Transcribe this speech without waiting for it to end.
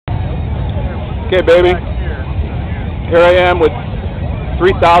Okay, baby. Here I am with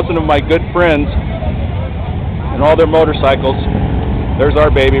 3,000 of my good friends and all their motorcycles. There's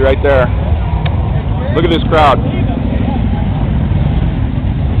our baby right there. Look at this crowd.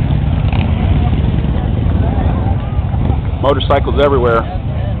 Motorcycles everywhere.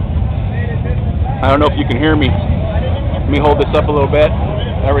 I don't know if you can hear me. Let me hold this up a little bit.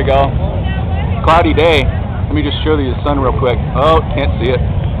 There we go. Cloudy day. Let me just show you the sun real quick. Oh, can't see it.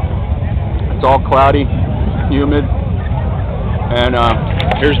 It's all cloudy, humid. And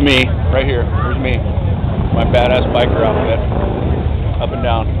here's me, right here. Here's me. My badass biker outfit. Up and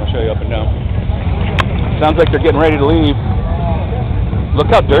down. I'll show you up and down. Sounds like they're getting ready to leave. Look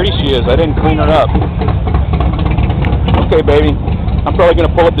how dirty she is. I didn't clean her up. Okay, baby. I'm probably going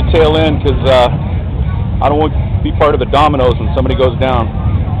to pull up the tail end because I don't want to be part of the dominoes when somebody goes down.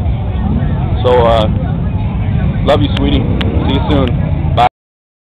 So, love you, sweetie. See you soon.